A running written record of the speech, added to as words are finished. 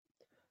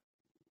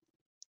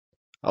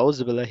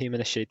أعوذ بالله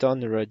من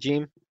الشيطان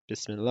الرجيم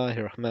بسم الله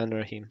الرحمن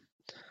الرحيم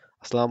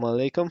Assalamu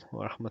alaikum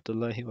wa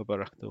rahmatullahi wa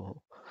barakatuh.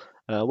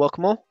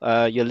 Welcome all.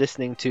 You're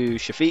listening to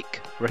Shafiq,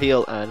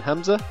 Raheel, and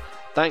Hamza.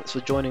 Thanks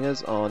for joining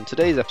us on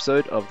today's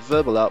episode of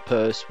Verbal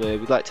Outpost, where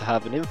we'd like to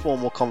have an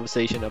informal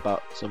conversation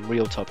about some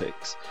real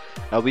topics.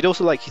 We'd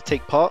also like you to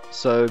take part,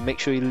 so make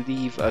sure you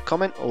leave a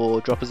comment or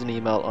drop us an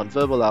email on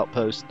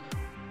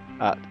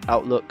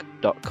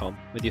verbaloutpost@outlook.com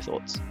with your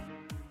thoughts.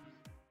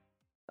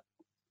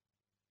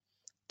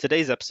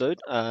 Today's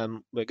episode,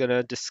 we're going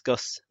to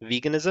discuss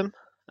veganism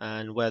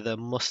and whether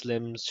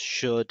Muslims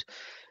should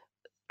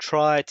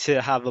try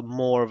to have a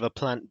more of a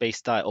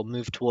plant-based diet or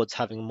move towards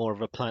having more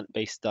of a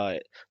plant-based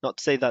diet. Not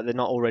to say that they're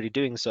not already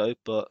doing so,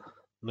 but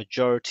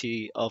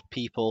majority of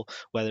people,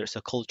 whether it's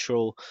a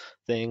cultural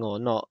thing or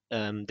not,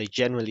 they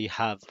generally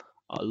have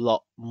a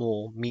lot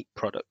more meat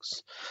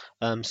products.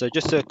 So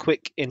just a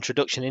quick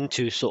introduction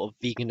into sort of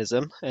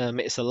veganism.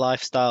 It's a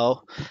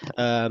lifestyle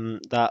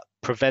that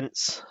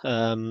prevents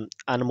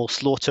animal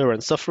slaughter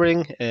and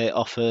suffering. It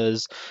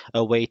offers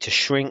a way to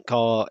shrink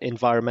our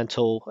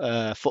environmental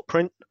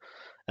footprint,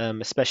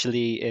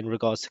 especially in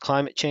regards to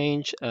climate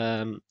change.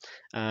 And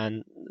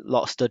a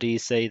lot of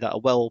studies say that a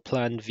well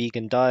planned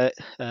vegan diet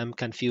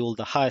can fuel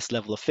the highest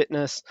level of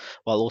fitness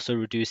while also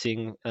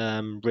reducing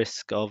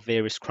risk of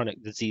various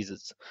chronic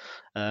diseases.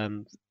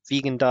 Um,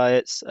 Vegan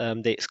diets,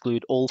 they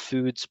exclude all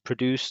foods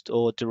produced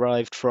or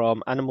derived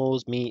from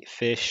animals, meat,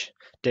 fish,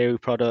 dairy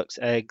products,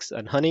 eggs,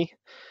 and honey.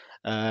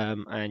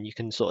 And you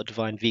can sort of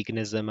define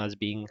veganism as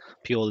being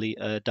purely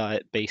a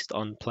diet based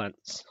on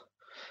plants.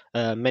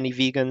 Many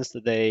vegans,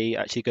 they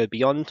actually go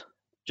beyond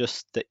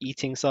just the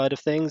eating side of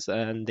things,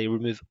 and they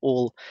remove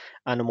all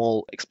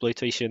animal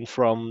exploitation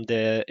from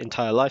their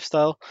entire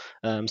lifestyle.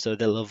 So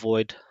they'll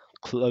avoid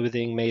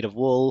clothing made of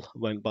wool,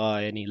 won't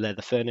buy any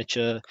leather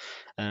furniture,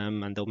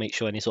 and they'll make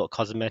sure any sort of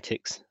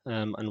cosmetics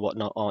and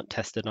whatnot aren't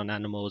tested on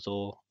animals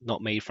or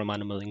not made from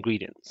animal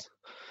ingredients.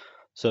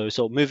 So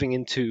moving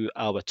into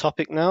our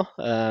topic now,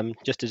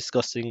 just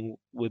discussing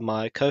with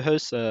my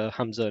co-hosts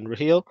Hamza and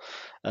Raheel.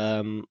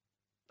 Um,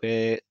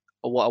 where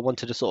what I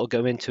wanted to sort of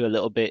go into a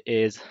little bit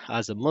is,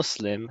 as a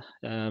Muslim,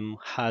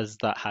 has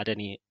that had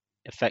any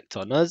effect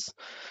on us?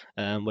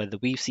 Whether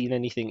we've seen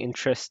anything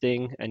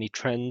interesting, any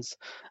trends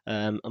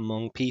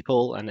among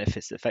people, and if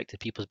it's affected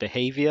people's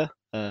behavior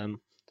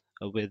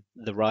with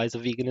the rise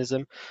of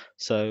veganism.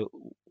 So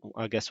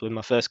I guess with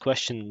my first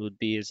question would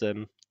be is,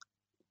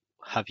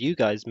 have you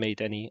guys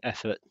made any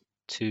effort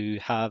to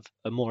have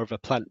a more of a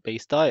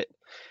plant-based diet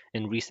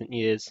in recent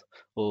years,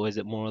 or is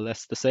it more or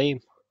less the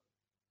same?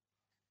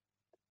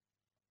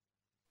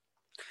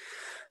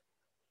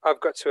 I've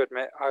got to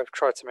admit, I've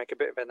tried to make a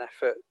bit of an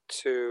effort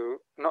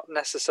to not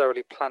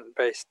necessarily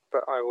plant-based,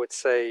 but I would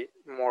say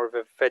more of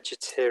a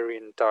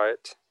vegetarian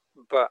diet.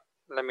 But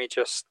let me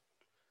just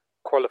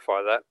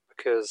qualify that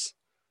because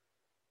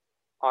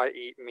I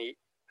eat meat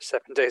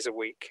 7 days a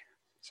week.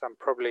 So I'm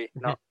probably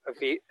not a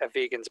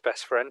vegan's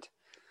best friend,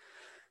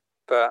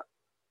 but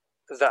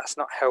that's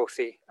not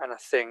healthy. And I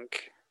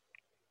think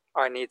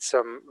I need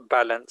some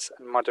balance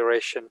and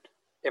moderation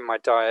in my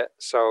diet.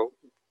 So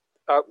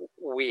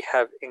we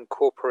have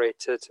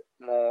incorporated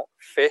more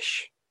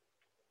fish,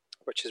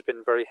 which has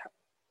been very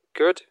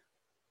good,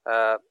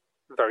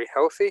 very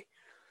healthy.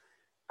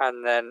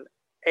 And then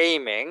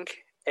aiming,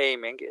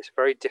 aiming is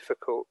very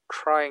difficult.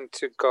 Trying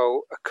to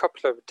go a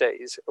couple of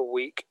days a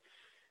week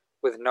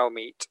with no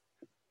meat.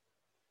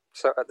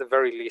 So at the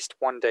very least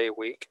 1 day a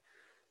week.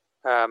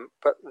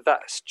 But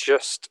that's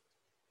just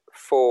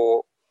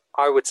for,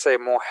 I would say,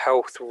 more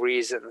health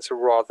reasons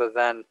rather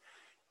than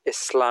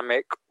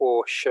Islamic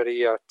or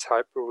Sharia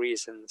type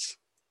reasons.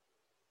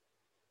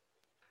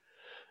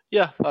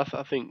 Yeah,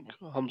 I think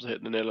Hamza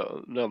hit the nail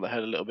on the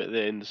head a little bit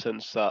there in the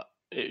sense that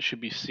it should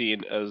be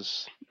seen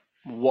as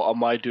what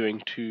am I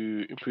doing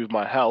to improve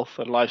my health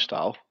and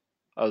lifestyle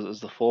as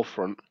the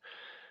forefront.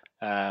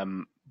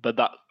 But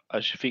that,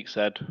 as Shafiq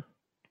said,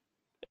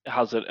 it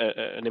has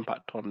an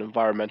impact on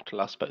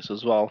environmental aspects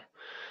as well.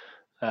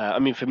 I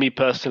mean, for me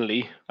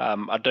personally, I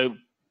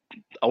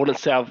wouldn't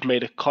say I've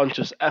made a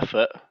conscious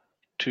effort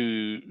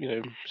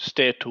to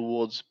steer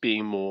towards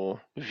being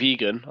more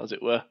vegan, as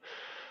it were.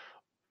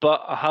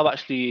 But I have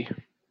actually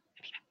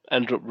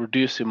ended up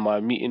reducing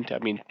my meat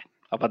intake. I mean,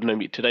 I've had no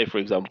meat today, for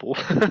example.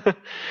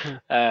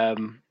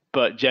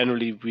 But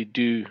generally, we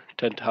do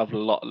tend to have a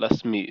lot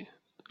less meat,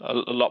 a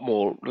lot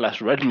more less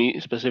red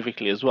meat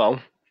specifically as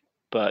well.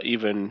 But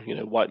even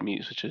white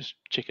meat such as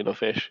chicken or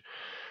fish,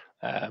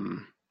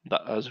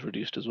 that has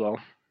reduced as well.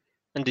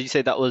 And did you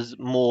say that was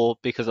more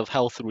because of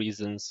health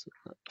reasons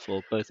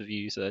for both of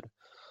you, you said?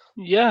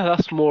 Yeah,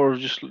 that's more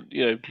of just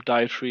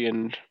dietary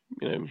and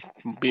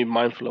being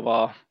mindful of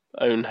our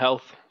own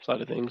health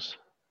side of things.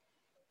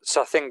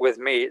 So I think with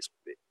me,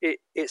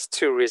 it's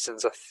two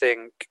reasons. I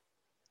think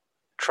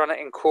trying to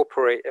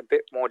incorporate a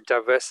bit more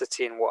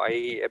diversity in what I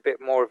eat, a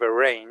bit more of a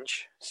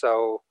range.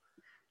 So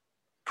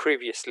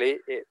previously,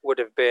 it would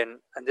have been,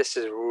 and this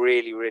is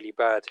really, really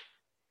bad,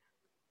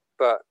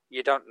 but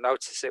you don't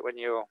notice it when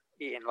you're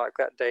eating like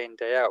that day in,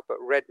 day out, but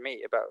red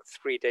meat about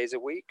 3 days a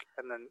week,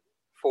 and then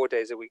 4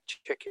 days a week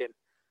chicken.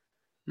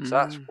 So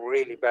that's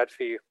really bad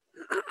for you.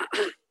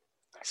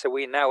 So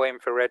we now aim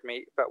for red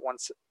meat about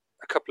once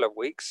a couple of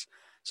weeks.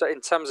 So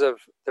in terms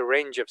of the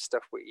range of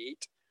stuff we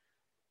eat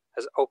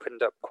has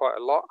opened up quite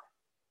a lot.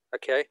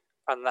 Okay.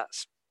 And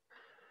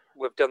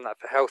we've done that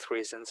for health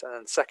reasons. And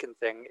then second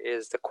thing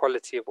is the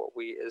quality of what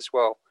we eat as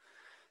well.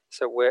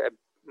 So we're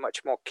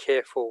much more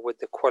careful with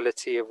the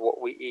quality of what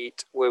we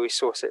eat, where we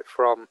source it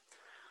from.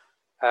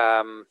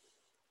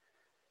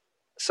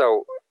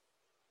 So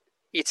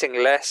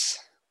eating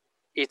less,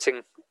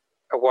 eating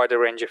a wider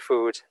range of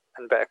food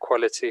and better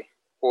quality,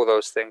 all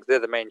those things, they're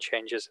the main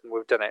changes, and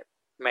we've done it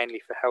mainly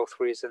for health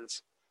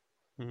reasons.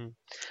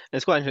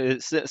 It's quite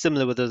interesting. It's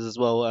similar with us as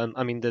well.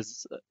 I mean,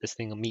 there's this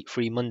thing of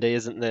meat-free Monday,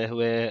 isn't there,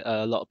 where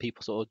a lot of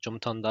people sort of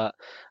jumped on that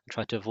and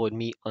tried to avoid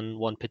meat on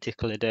one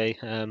particular day.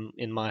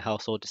 In my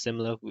household, it's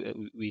similar.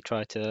 We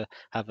try to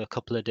have a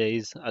couple of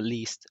days at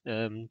least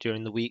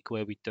during the week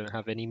where we don't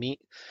have any meat.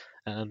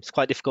 It's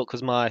quite difficult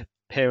because my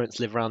parents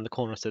live around the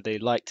corner, so they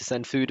like to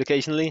send food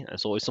occasionally. And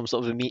it's always some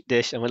sort of a meat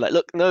dish, and we're like,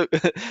 look, no,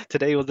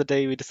 today was the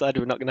day we decided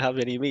we're not going to have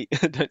any meat.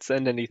 Don't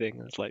send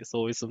anything. It's like it's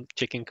always some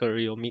chicken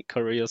curry or meat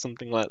curry or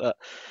something like that.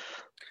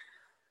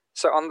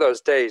 So on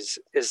those days,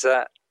 is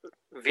that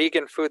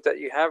vegan food that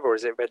you have, or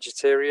is it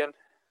vegetarian?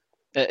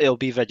 It'll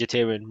be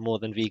vegetarian more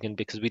than vegan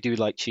because we do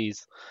like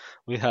cheese.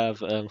 We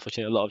have,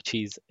 unfortunately, a lot of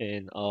cheese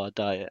in our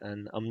diet,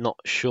 and I'm not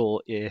sure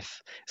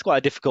if it's quite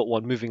a difficult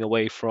one moving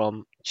away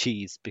from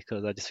cheese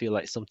because I just feel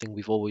like it's something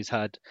we've always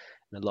had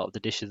in a lot of the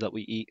dishes that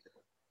we eat.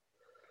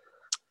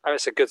 And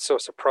it's a good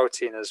source of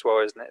protein as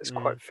well, isn't it? It's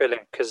quite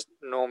filling because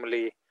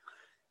normally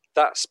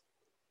that's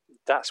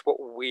what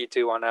we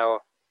do on our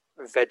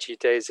veggie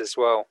days as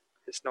well.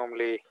 It's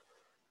normally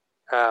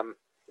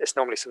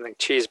something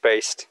cheese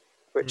based,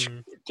 which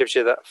gives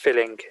you that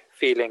filling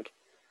feeling.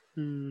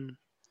 Do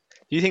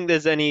you think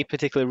there's any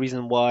particular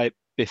reason why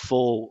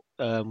before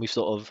we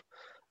sort of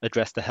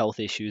addressed the health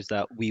issues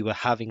that we were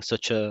having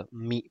such a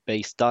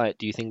meat-based diet?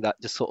 Do you think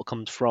that just sort of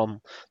comes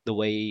from the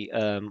way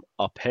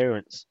our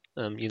parents,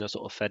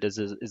 sort of fed us?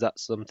 Is that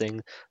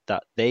something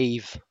that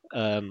they've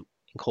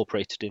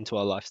incorporated into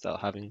our lifestyle,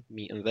 having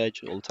meat and veg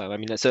all the time? I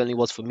mean, it certainly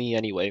was for me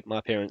anyway.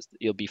 My parents,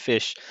 it'll be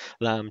fish,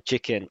 lamb,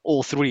 chicken,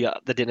 all three at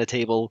the dinner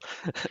table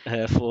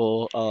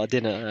for our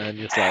dinner, and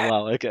it's like,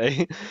 wow,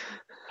 okay.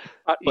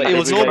 But it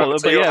was normal.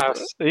 But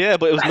yeah,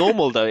 but it was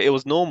normal though. It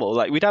was normal.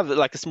 Like we'd have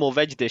like a small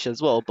veg dish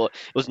as well, but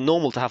it was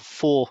normal to have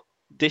 4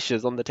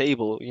 dishes on the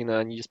table,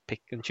 and you just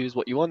pick and choose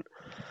what you want.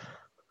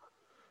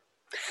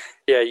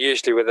 Yeah,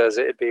 usually with us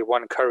it'd be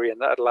one curry,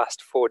 and that'd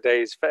last 4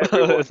 days for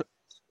everyone.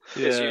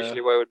 Is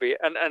usually where it would be,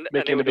 and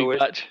making it would a big always,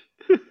 batch.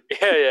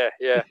 yeah.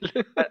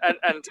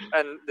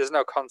 and there's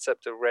no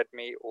concept of red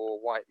meat or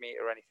white meat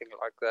or anything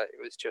like that.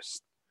 It was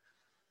just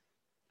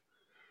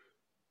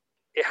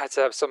it had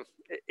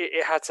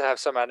to have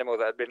some animal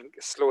that had been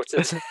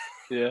slaughtered.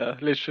 Yeah,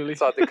 literally.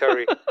 Inside the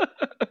curry.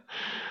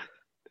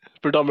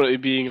 Predominantly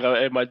being,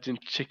 I imagine,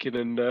 chicken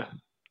and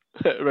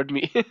red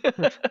meat.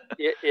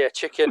 yeah,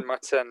 chicken,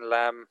 mutton,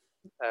 lamb.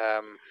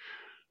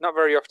 Not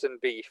very often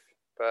beef,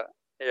 but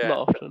yeah,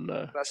 not often.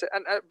 No. That's it.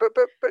 And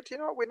but you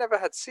know what? We never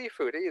had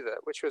seafood either,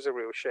 which was a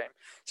real shame.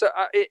 So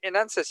in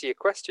answer to your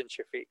question,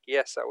 Shafiq,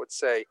 yes, I would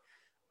say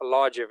a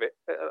large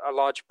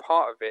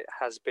part of it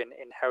has been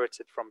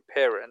inherited from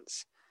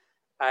parents,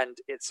 and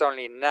it's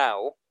only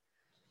now,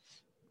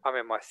 I'm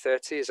in my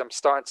 30s, I'm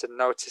starting to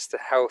notice the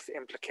health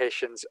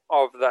implications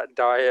of that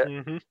diet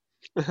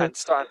and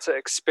starting to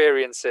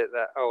experience it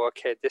that, oh,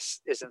 okay,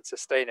 this isn't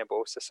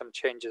sustainable, so some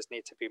changes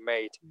need to be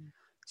made.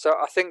 So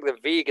I think the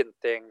vegan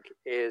thing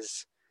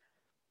is,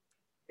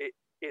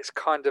 it's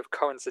kind of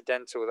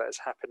coincidental that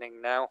it's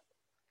happening now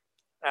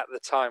at the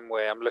time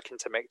where I'm looking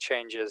to make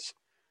changes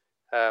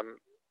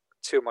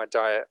to my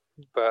diet.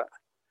 But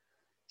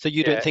so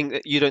you don't think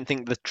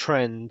the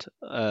trend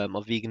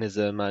of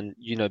veganism, and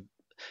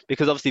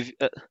because obviously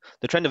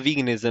the trend of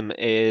veganism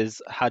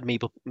is had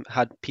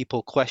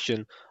people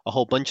question a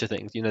whole bunch of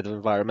things, the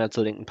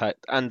environmental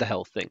impact and the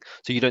health thing.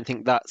 So you don't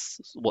think that's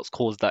what's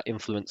caused that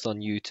influence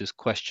on you to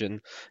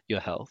question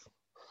your health?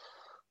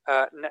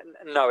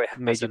 No, it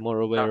hasn't. Made you more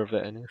aware of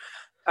it.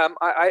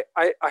 I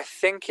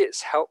think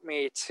it's helped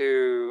me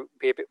to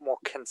be a bit more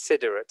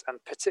considerate, and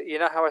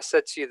how I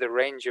said to you the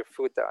range of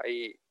food that I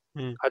eat.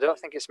 I don't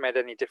think it's made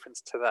any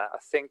difference to that. I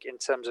think in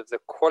terms of the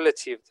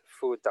quality of the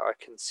food that I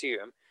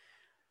consume,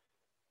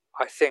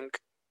 I think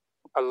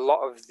a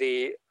lot of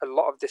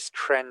this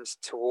trend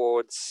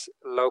towards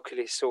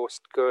locally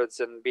sourced goods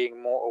and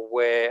being more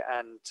aware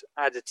and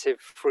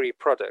additive-free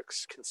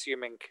products,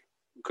 consuming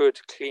good,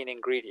 clean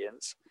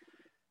ingredients,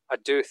 I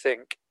do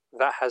think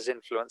that has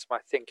influenced my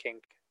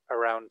thinking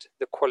around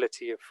the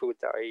quality of food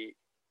that I eat.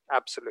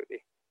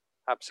 Absolutely.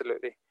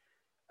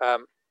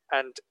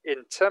 And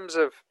in terms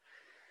of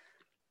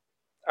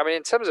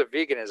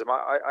veganism,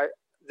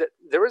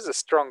 there is a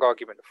strong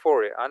argument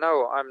for it. I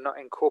know I'm not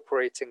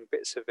incorporating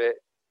bits of it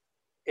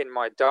in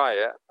my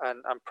diet,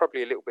 and I'm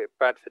probably a little bit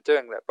bad for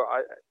doing that, but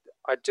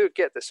I do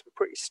get there's some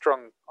pretty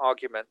strong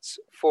arguments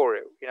for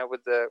it.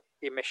 With the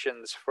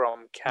emissions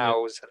from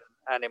cows and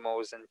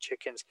animals and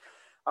chickens.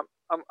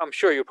 I'm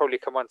sure you'll probably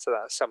come on to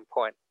that at some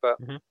point, but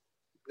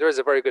there is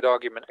a very good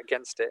argument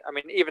against it. I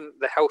mean, even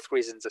the health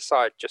reasons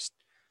aside, just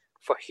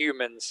for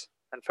humans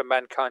and for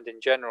mankind in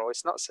general,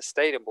 it's not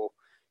sustainable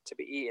to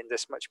be eating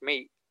this much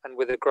meat and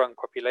with a growing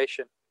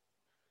population.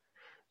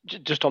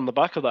 Just on the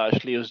back of that,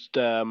 actually, I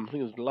think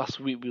it was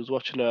last week we was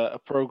watching a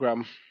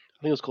program. I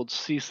think it was called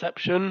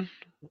Cception.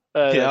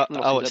 I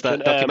watched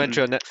that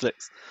documentary on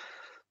Netflix.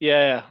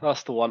 Yeah,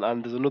 that's the one.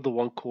 And there's another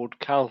one called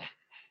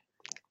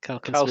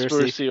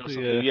Cowspiracy or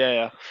something.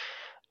 Yeah.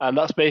 And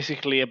that's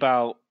basically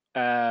about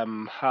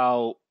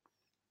how,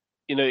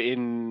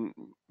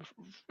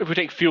 if we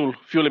take fuel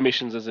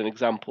emissions as an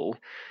example,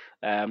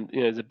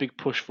 there's a big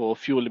push for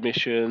fuel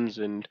emissions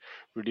and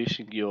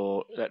reducing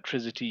your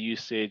electricity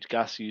usage,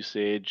 gas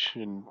usage,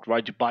 and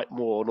ride your bike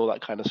more and all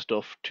that kind of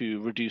stuff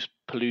to reduce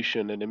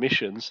pollution and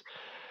emissions.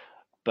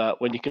 But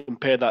when you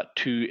compare that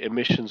to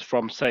emissions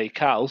from, say,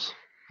 cows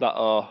that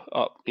are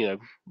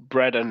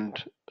bred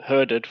and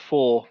herded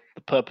for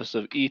the purpose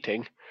of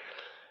eating,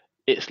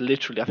 it's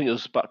literally, I think it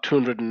was about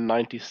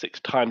 296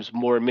 times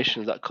more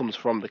emissions that comes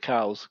from the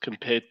cows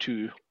compared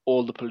to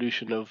all the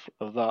pollution of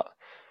that.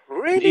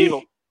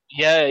 Really?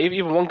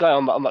 Even one guy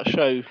on that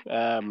show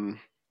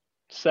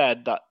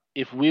said that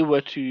if we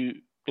were to,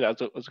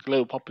 as a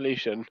global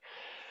population,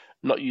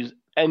 not use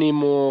any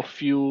more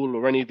fuel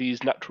or any of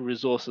these natural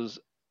resources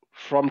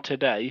from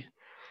today,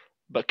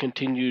 but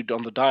continued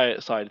on the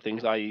diet side of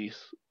things, i.e.,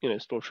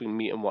 slaughtering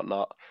meat and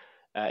whatnot,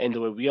 in the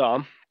way we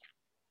are,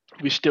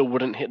 we still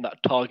wouldn't hit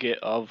that target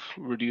of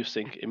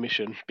reducing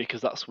emission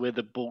because that's where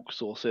the bulk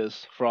source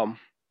is from.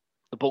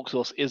 The bulk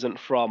source isn't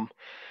from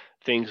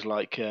things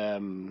like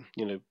using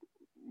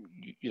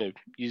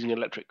an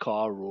electric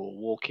car or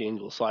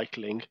walking or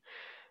cycling.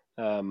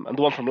 And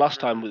the one from last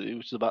time, which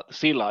was about the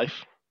sea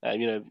life,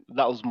 that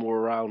was more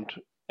around.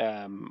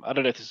 I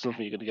don't know if this is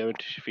something you're going to go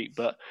into, Shafiq,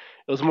 but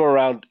it was more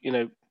around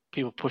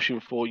people pushing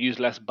for use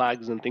less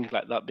bags and things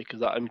like that because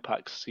that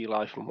impacts sea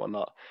life and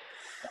whatnot.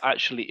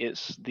 Actually,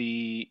 it's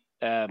the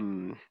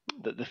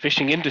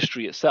fishing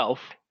industry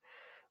itself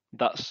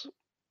that's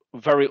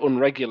very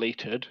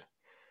unregulated,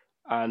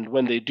 and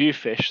when they do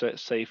fish,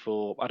 let's say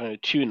for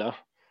tuna,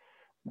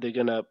 they're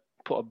gonna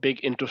put a big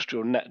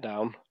industrial net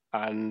down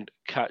and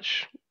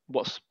catch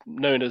what's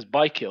known as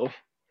bykill,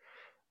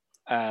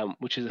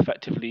 which is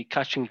effectively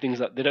catching things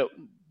that they're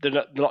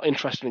not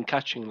interested in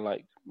catching,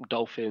 like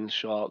dolphins,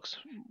 sharks,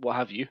 what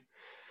have you.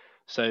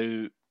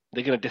 So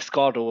they're going to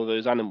discard all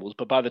those animals,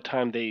 but by the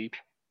time they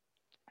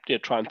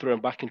try and throw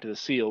them back into the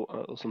sea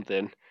or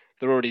something,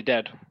 they're already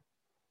dead.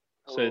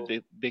 So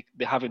they're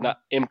having that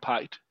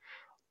impact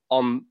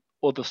on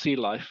other sea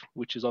life,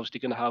 which is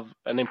obviously going to have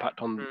an impact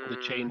on the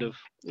chain of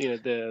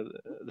the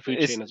food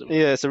chain, as it were.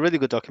 Yeah, it's a really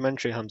good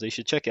documentary, Hamza. You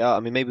should check it out.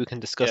 I mean, maybe we can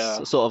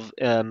discuss sort of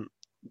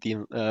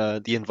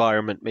the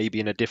environment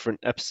maybe in a different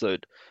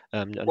episode,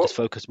 and just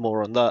focus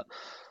more on that.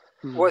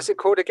 What is it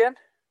called again?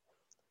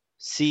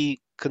 Seaspiracy,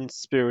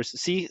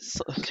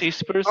 I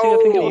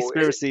think it was.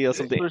 Seaspiracy or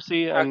something.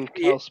 Seaspiracy and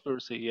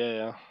Cowspiracy,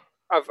 yeah.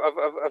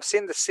 I've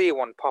seen the sea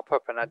one pop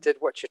up, and I did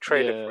watch a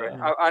trailer for it.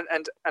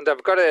 And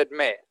I've got to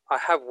admit, I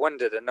have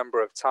wondered a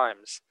number of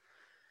times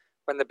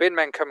when the bin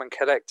men come and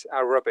collect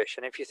our rubbish,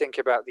 and if you think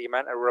about the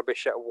amount of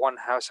rubbish that one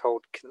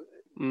household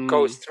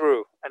goes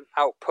through and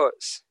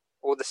outputs,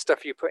 all the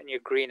stuff you put in your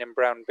green and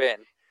brown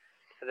bin,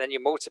 and then you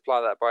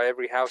multiply that by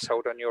every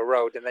household on your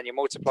road, and then you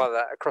multiply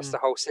that across the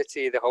whole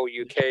city, the whole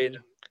UK,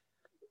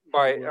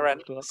 by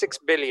around 6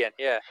 billion,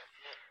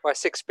 by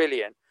 6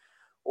 billion.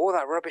 All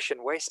that rubbish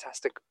and waste has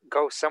to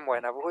go somewhere,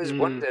 and I've always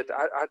wondered.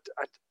 I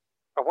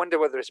wonder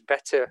whether it's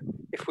better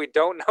if we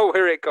don't know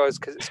where it goes,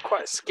 because it's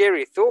quite a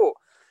scary thought.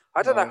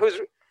 I don't know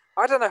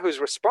who's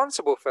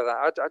responsible for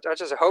that. I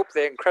just hope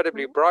they're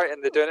incredibly bright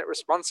and they're doing it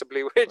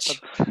responsibly.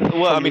 Which,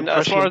 well, I mean,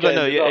 as far as I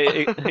know,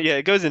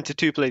 it goes into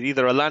two places: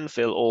 either a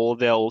landfill, or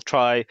they'll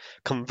try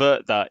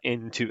convert that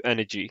into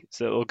energy.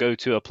 So it'll go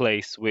to a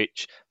place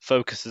which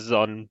focuses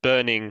on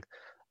burning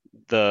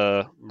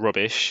the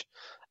rubbish.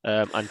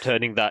 And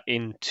turning that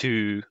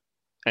into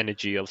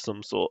energy of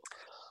some sort.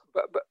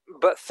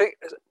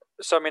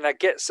 So I mean, I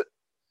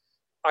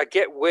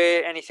get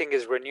where anything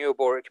is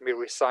renewable or it can be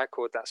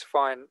recycled. That's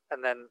fine.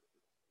 And then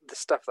the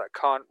stuff that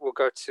can't will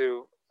go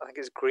to, I think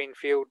it's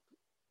greenfield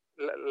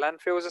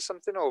landfills or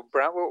something, or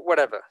brown,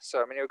 whatever.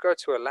 So I mean, it'll go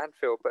to a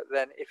landfill. But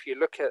then if you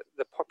look at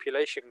the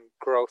population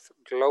growth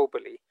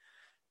globally,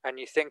 and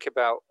you think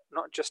about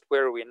not just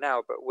where are we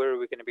now, but where are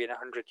we going to be in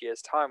 100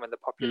 years' time when the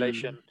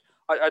population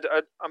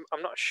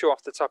I'm not sure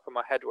off the top of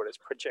my head what it's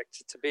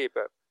projected to be,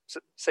 but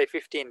say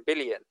 15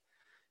 billion,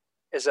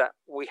 is that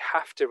we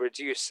have to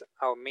reduce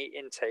our meat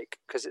intake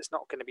because it's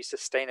not going to be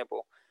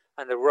sustainable.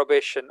 And the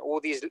rubbish and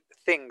all these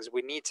things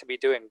we need to be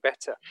doing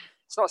better.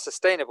 It's not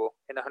sustainable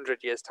in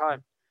 100 years'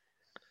 time.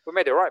 We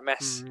made a right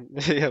mess.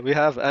 Yeah, we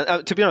have.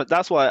 And to be honest,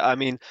 that's why, I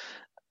mean,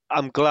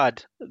 I'm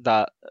glad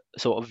that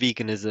sort of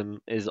veganism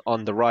is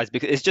on the rise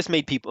because it's just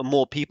made people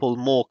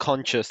more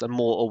conscious and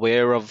more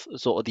aware of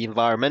sort of the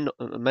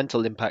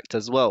environmental impact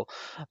as well.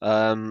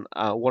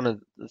 One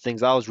of the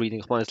things I was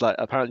reading upon is like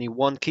apparently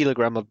 1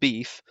 kilogram of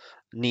beef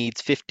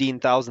needs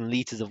 15,000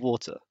 liters of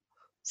water.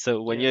 So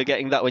Yeah. when you're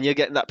getting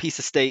that piece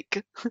of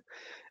steak,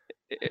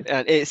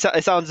 and it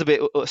sounds a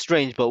bit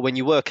strange, but when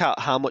you work out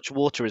how much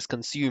water is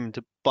consumed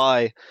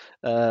by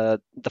the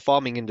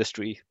farming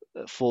industry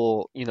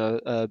for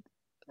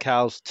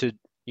cows to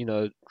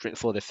drink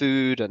for their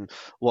food and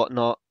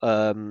whatnot,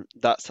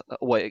 that's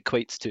what it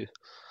equates to.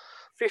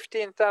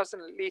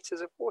 15,000 liters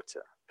of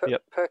water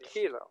Yep, per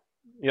kilo.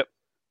 yep,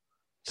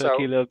 per So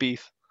kilo of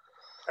beef.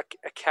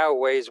 a cow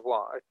weighs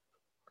what?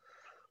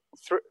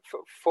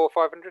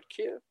 500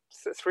 kilos?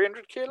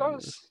 300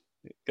 kilos?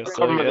 I Guess can't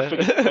so, remember the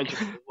figure you yeah.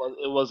 mentioned.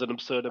 It was an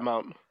absurd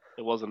amount.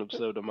 It was an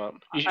absurd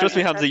amount. Trust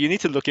me, And, Hamza, you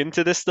need to look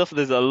into this stuff.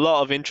 There's a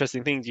lot of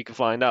interesting things you can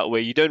find out where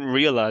you don't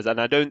realize,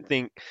 and I don't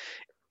think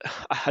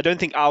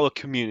our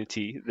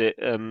community that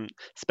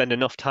spend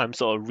enough time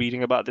sort of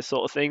reading about this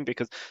sort of thing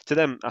because to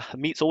them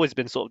meat's always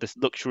been sort of this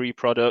luxury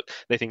product.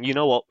 They think, you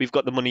know what, we've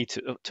got the money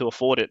to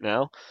afford it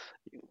now.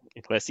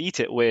 Let's eat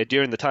it. Where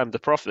during the time of the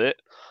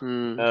Prophet,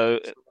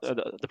 the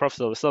Prophet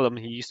ﷺ,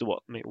 he used to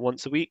what, make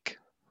once a week.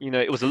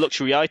 It was a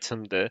luxury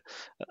item there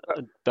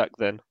back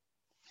then.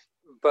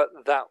 but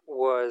that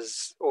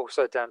was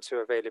also down to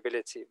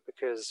availability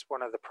because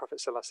one of the Prophet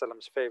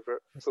ﷺ's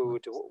favorite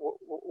food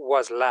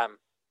was lamb.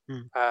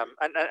 Mm.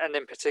 And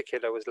in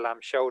particular was lamb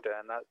shoulder,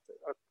 and that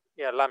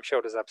lamb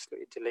shoulder is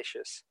absolutely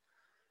delicious.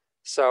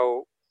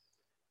 So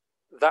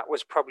that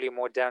was probably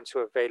more down to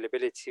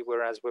availability,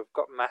 whereas we've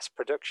got mass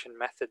production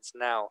methods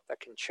now that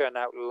can churn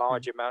out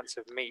large amounts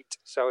of meat.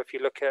 So if you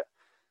look at,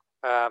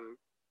 I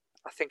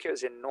think it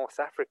was in North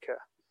Africa,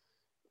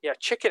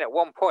 chicken at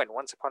one point,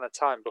 once upon a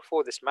time,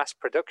 before this mass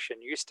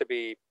production, used to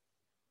be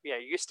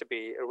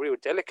a real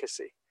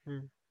delicacy.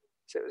 Mm.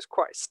 So it was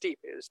quite steep.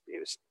 It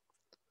was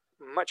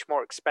much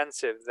more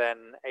expensive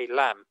than a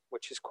lamb,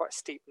 which is quite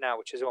steep now,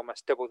 which is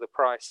almost double the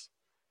price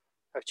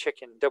of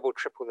chicken,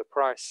 triple the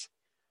price.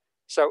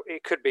 So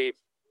it could be,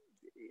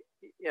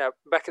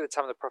 back at the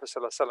time of the Prophet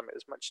ﷺ, it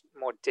was much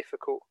more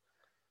difficult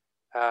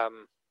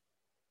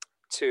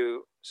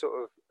to sort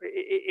of,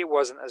 it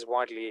wasn't as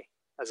widely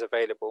as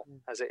available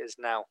as it is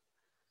now.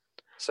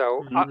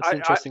 So That's an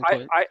interesting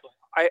point.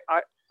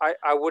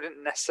 I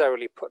wouldn't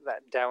necessarily put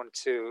that down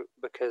to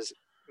because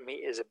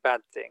meat is a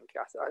bad thing.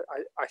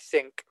 I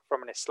think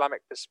from an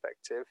Islamic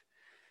perspective,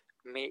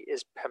 meat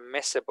is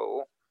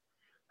permissible,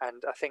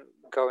 and I think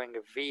going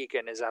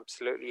vegan is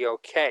absolutely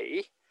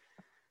okay.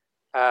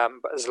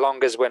 But as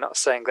long as we're not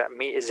saying that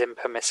meat is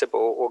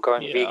impermissible or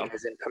going vegan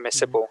is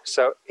impermissible.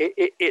 So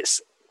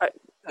it's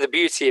the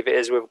beauty of it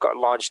is we've got a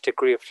large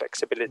degree of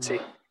flexibility.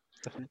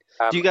 Definitely.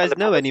 Do you guys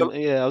know any?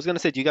 Yeah, I was going to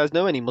say, do you guys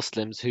know any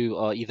Muslims who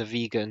are either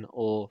vegan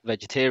or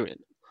vegetarian?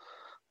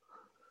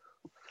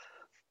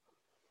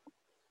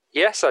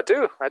 Yes, I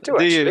do.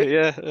 Do you? Actually.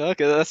 Yeah.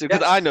 Okay, that's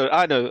because Yes.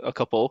 I know a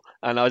couple,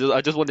 and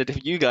I just wondered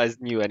if you guys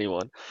knew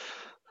anyone.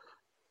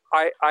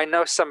 I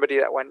know somebody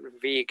that went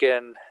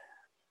vegan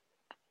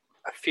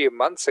a few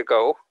months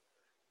ago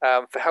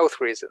for health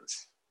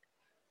reasons.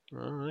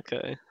 Oh,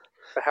 okay.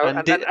 For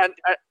health,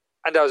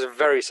 and I was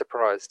very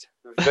surprised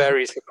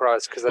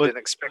because I didn't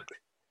expect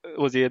it.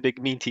 Was he a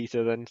big meat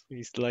eater then? He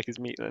used to like his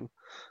meat then.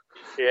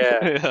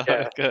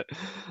 Yeah. Okay.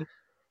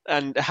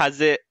 And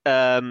has it,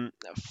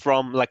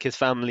 from like his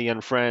family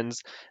and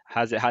friends,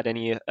 has it had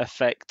any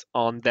effect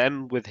on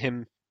them with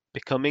him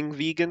becoming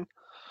vegan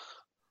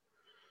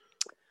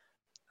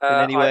in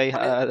any way?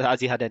 Has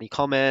he had any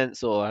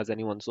comments, or has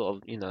anyone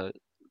sort of,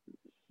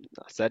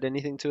 said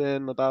anything to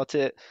him about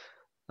it?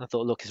 I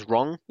thought, look, it's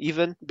wrong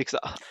even because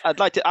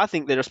I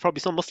think there's probably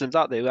some Muslims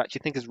out there who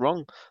actually think it's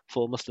wrong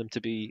for a Muslim to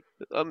be,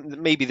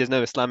 maybe there's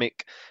no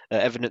Islamic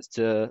evidence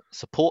to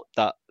support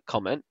that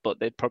comment,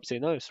 but they'd probably say,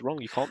 no, it's wrong.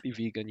 You can't be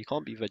vegan. You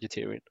can't be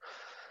vegetarian.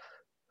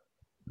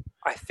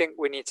 I think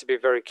we need to be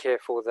very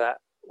careful that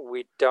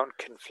we don't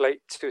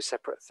conflate two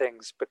separate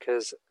things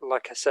because,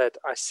 like I said,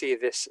 I see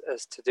this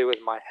as to do with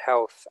my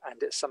health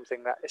and it's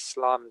something that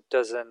Islam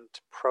doesn't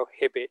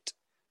prohibit.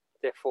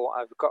 Therefore,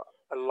 I've got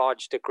a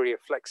large degree of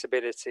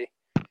flexibility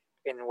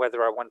in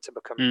whether I want to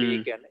become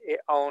vegan. It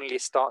only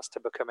starts to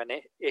become an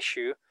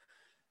issue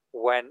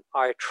when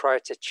I try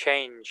to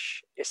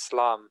change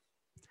Islam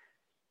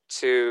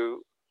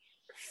to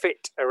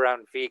fit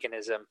around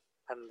veganism,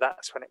 and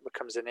that's when it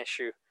becomes an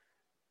issue.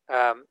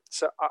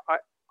 So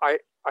I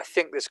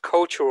think there's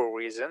cultural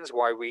reasons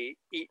why we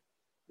eat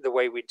the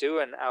way we do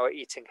and our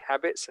eating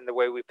habits and the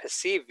way we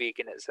perceive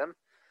veganism.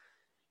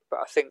 But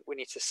I think we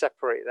need to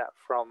separate that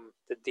from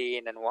the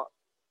deen and what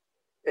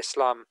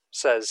Islam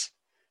says.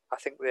 I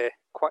think they're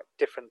quite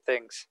different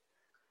things.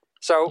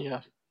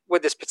 So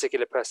with this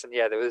particular person,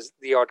 there was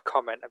the odd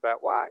comment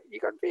about, "Why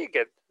you got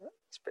vegan?"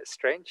 It's a bit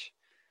strange.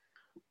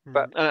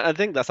 But I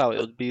think that's how it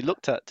would be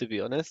looked at, to be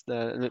honest.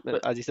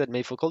 As you said,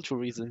 made for cultural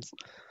reasons.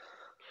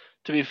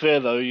 To be fair,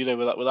 though,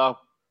 with our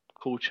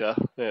culture,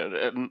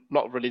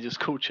 not religious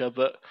culture,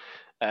 but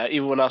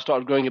even when I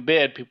started growing a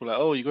beard, people were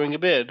like, "Oh, you're growing a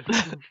beard?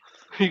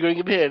 You're growing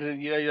a beard?"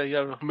 And you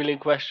have a million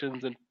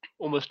questions and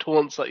almost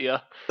taunts at you,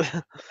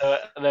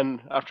 and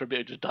then after a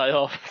bit, it just die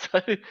off.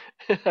 So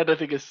I don't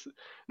think it's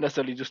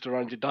necessarily just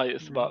around your diet.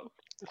 It's about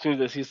as soon as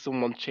they see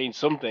someone change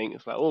something,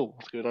 it's like, "Oh,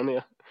 what's going on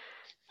here?"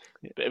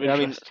 Bit of Yeah, I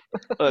mean, interest.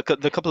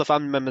 the couple of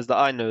family members that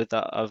I know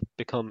that have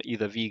become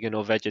either vegan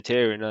or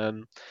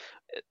vegetarian,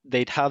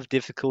 they'd have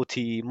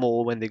difficulty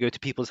more when they go to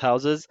people's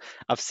houses.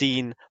 I've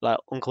seen like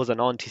uncles and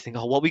aunties think,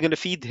 "Oh, what are we going to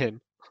feed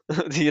him?"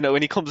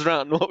 When he comes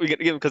around, what are we going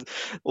to give him? Because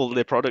all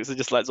their products are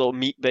just like sort of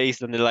meat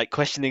based, and they're like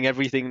questioning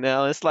everything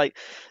now. It's like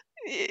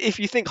if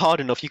you think hard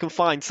enough, you can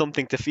find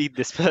something to feed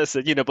this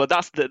person. But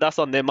that's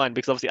on their mind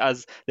because obviously,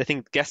 as they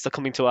think guests are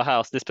coming to our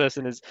house, this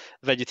person is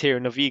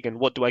vegetarian or vegan.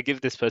 What do I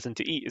give this person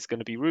to eat? It's going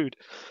to be rude.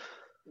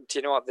 Do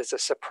you know what? There's a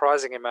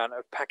surprising amount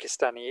of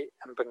Pakistani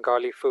and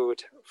Bengali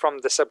food from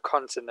the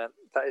subcontinent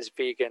that is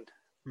vegan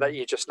that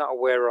you're just not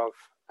aware of.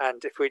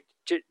 And if we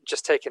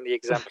just taking the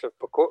example of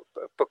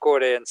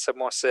pakode and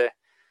samosa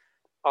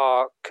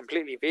are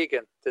completely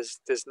vegan. There's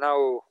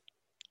no.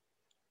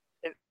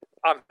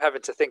 I'm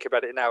having to think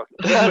about it now.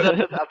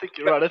 I think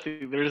you're right. I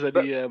think there is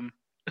any.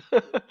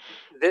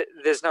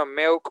 There's no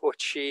milk or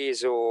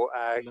cheese or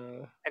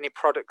No. any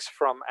products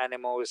from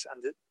animals,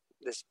 and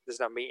there's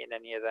no meat in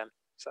any of them.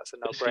 So that's a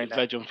Basically no-brainer.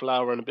 veg and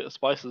flour and a bit of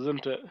spices,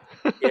 isn't it?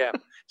 Yeah.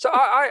 So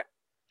I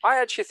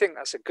actually think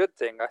that's a good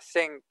thing. I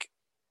think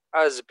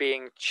us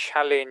being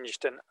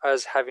challenged and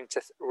us having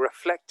to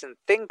reflect and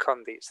think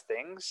on these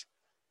things,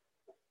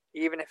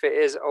 even if it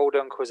is old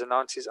uncles and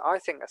aunties, I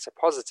think that's a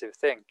positive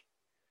thing.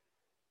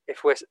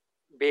 If we're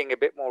being a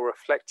bit more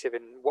reflective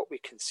in what we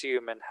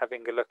consume and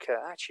having a look at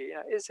actually,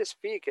 is this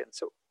vegan?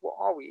 So what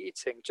are we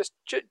eating?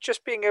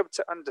 Just being able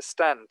to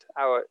understand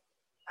our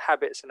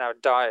habits and our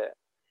diet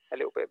a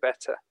little bit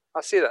better.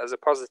 I see that as a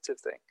positive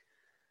thing.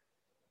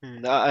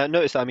 I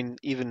noticed, I mean,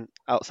 even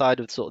outside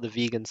of sort of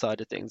the vegan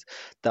side of things,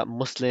 that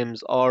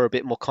Muslims are a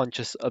bit more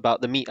conscious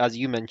about the meat, as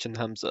you mentioned,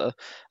 Hamza,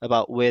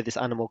 about where this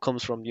animal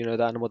comes from, the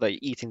animal that you're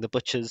eating, the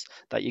butchers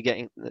that you're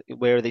getting,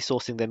 where are they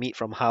sourcing their meat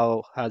from,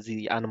 how has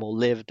the animal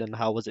lived, and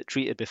how was it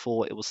treated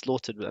before it was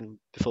slaughtered and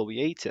before we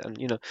ate it.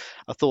 And,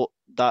 I thought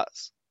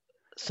that's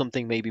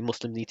something maybe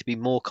Muslims need to be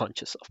more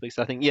conscious of because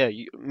I think, yeah,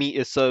 meat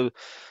is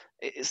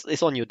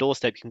it's on your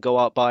doorstep. You can go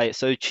out, buy it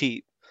so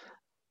cheap,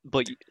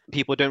 but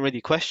people don't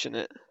really question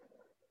it.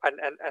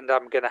 And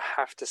I'm gonna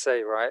have to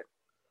say, right,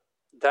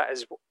 that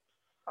is,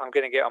 I'm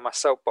gonna get on my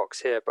soapbox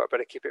here, but I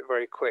better keep it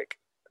very quick.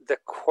 The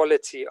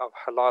quality of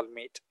halal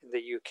meat in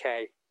the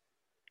UK,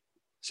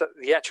 so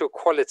the actual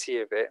quality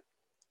of it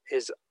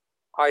is,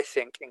 I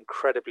think,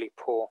 incredibly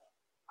poor.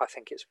 I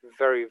think it's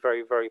very,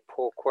 very, very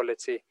poor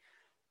quality,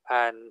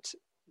 and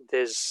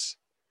there's,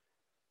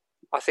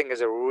 I think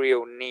there's a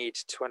real need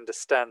to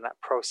understand that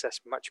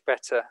process much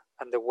better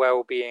and the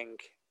well-being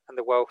and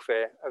the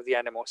welfare of the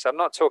animal. So I'm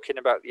not talking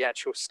about the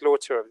actual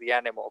slaughter of the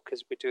animal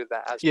because we do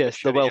that as per Yes,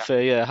 the Sharia.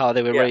 welfare, yeah, how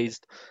they were Yeah,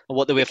 raised and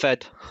what they were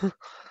fed.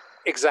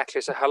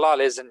 exactly. So halal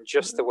isn't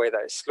just the way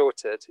that it's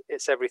slaughtered;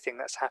 it's everything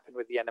that's happened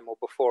with the animal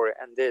before it.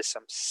 And there's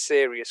some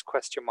serious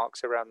question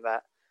marks around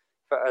that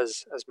for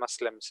us as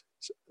Muslims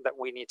that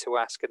we need to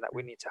ask and that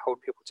we need to hold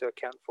people to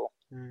account for.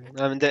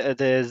 I mean,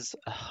 there's,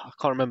 I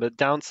can't remember,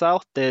 down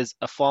south, there's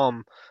a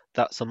farm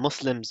that some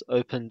Muslims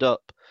opened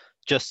up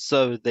just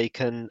so they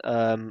can,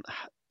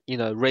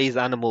 raise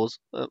animals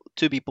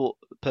to be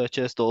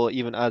purchased, or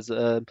even as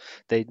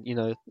they,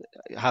 they'd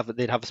have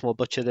a small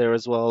butcher there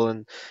as well,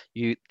 and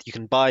you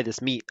can buy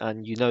this meat,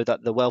 and you know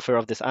that the welfare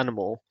of this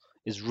animal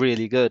is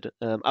really good.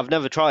 I've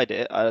never tried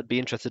it. I'd be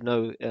interested to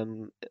know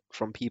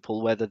from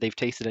people whether they've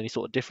tasted any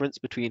sort of difference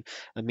between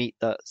a meat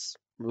that's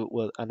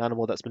well, an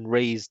animal that's been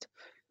raised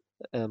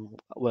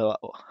well,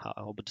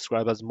 I would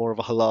describe as more of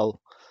a halal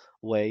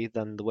way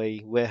than the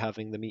way we're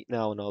having the meat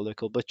now in our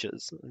local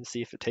butchers, and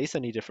see if it tastes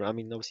any different. I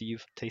mean, obviously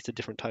you've tasted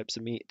different types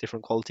of meat,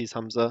 different qualities,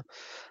 Hamza,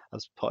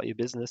 as part of your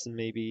business, and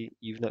maybe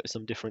you've noticed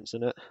some difference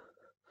in it.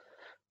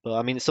 But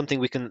I mean, it's something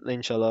we can,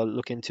 inshallah,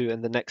 look into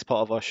in the next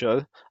part of our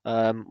show.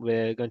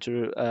 We're going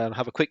to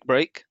have a quick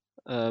break.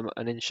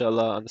 And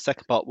inshallah, on the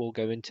second part, we'll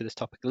go into this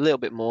topic a little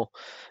bit more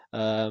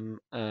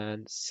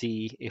and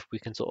see if we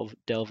can sort of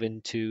delve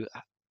into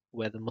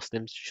whether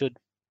Muslims should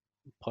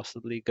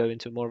possibly go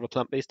into more of a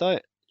plant-based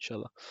diet,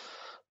 inshallah.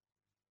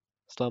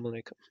 Assalamu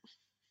alaikum.